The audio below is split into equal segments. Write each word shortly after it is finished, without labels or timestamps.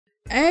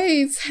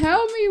Hey,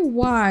 tell me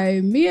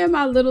why me and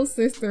my little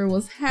sister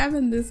was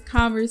having this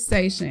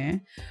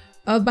conversation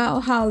about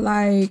how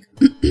like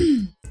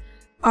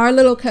our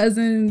little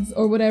cousins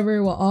or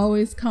whatever will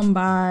always come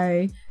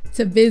by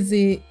to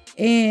visit,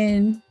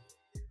 and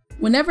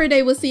whenever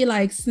they would see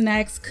like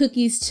snacks,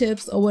 cookies,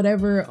 chips, or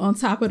whatever on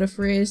top of the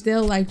fridge,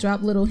 they'll like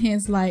drop little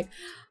hints like,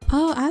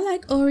 oh, I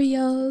like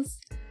Oreos.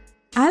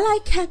 I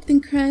like Captain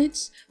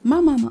Crunch.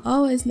 My mama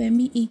always let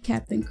me eat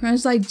Captain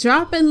Crunch. Like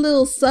dropping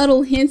little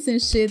subtle hints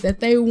and shit that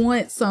they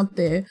want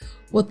something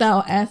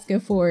without asking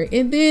for it.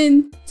 And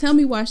then tell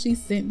me why she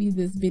sent me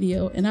this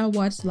video, and I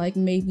watched like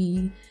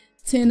maybe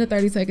 10 to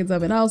 30 seconds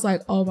of it. And I was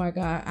like, oh my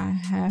God, I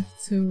have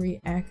to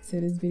react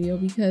to this video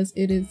because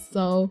it is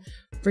so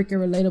freaking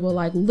relatable.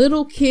 Like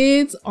little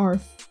kids are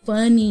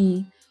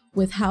funny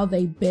with how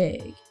they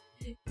beg.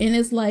 And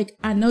it's like,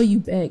 I know you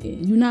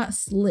begging. You're not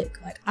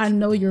slick. Like, I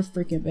know you're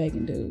freaking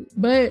begging, dude.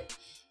 But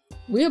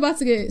we're about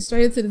to get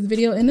straight into this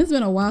video. And it's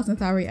been a while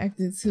since I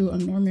reacted to a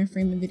Norman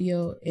Freeman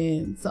video.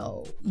 And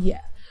so,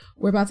 yeah,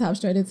 we're about to hop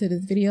straight into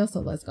this video. So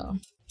let's go.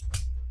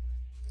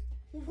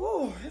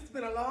 Whoa, it's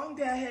been a long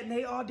day. I hadn't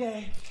ate all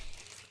day.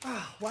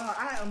 Oh, wow,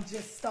 I am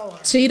just starving.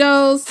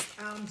 Cheetos.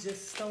 I'm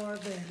just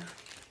starving.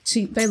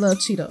 They love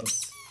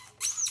Cheetos.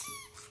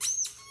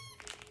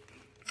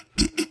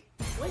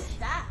 What's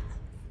that?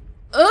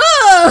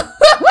 Oh!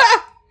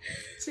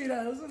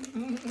 Cheetos.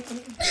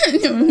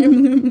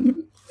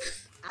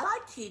 I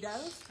like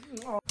Cheetos.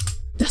 Oh.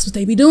 That's what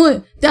they be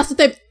doing. That's what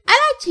they.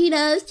 I like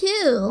Cheetos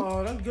too.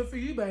 Oh, that's good for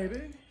you,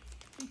 baby.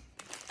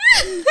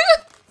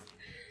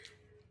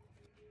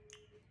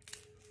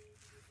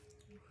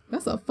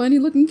 That's a funny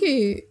looking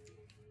kid.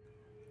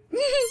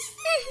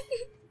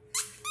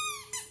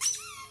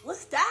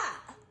 What's that?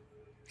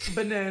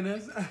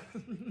 Bananas.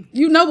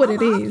 You know what My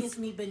it mom is. gives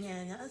me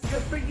bananas.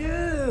 Good for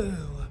you.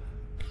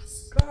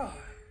 God.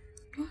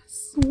 I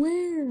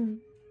swear.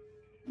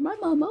 My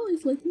mom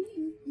always like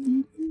me.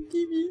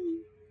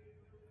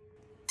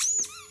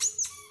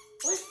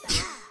 What's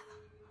that?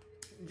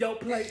 Yo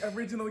plate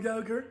original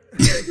yogurt.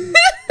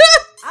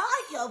 I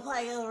like your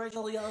play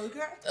original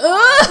yogurt.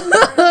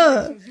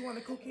 You want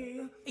a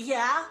cookie?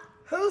 Yeah.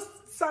 Whose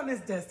son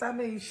is this? I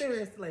mean,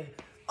 seriously.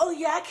 Oh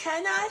yeah,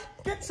 can I?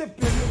 Get your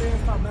big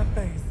ass on my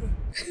face.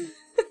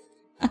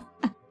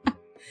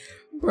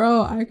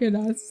 Bro, I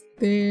cannot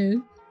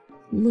stand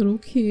little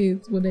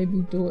kids when they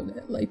be doing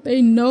that. Like,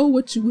 they know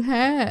what you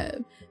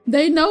have.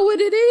 They know what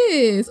it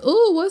is.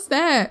 Ooh, what's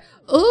that?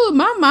 Ooh,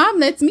 my mom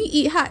lets me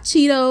eat hot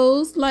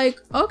Cheetos.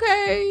 Like,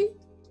 okay.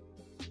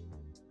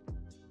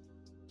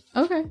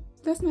 Okay,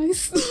 that's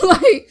nice.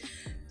 Like,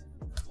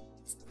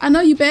 I know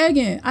you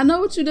begging. I know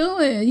what you're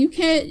doing. You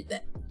can't,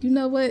 you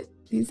know what?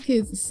 These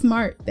kids are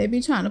smart. They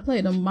be trying to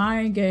play the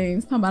mind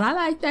games. Talking about, I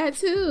like that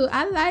too.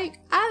 I like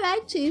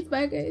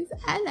cheeseburgers.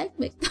 I like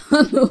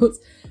McDonald's.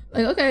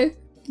 Like, okay,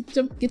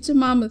 get your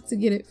mama to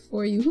get it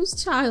for you.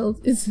 Whose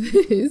child is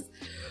this?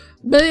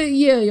 But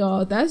yeah,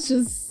 y'all, that's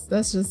just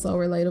so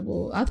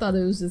relatable. I thought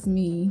it was just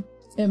me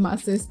and my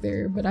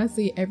sister, but I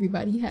see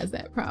everybody has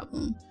that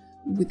problem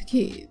with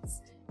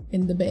kids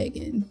and the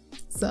begging.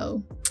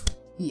 So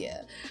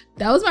yeah,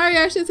 that was my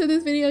reaction to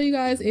this video, you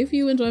guys. If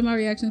you enjoyed my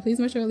reaction, please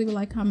make sure to leave a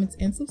like, comments,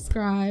 and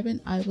subscribe, and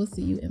I will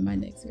see you in my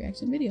next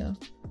reaction video.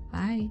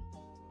 Bye.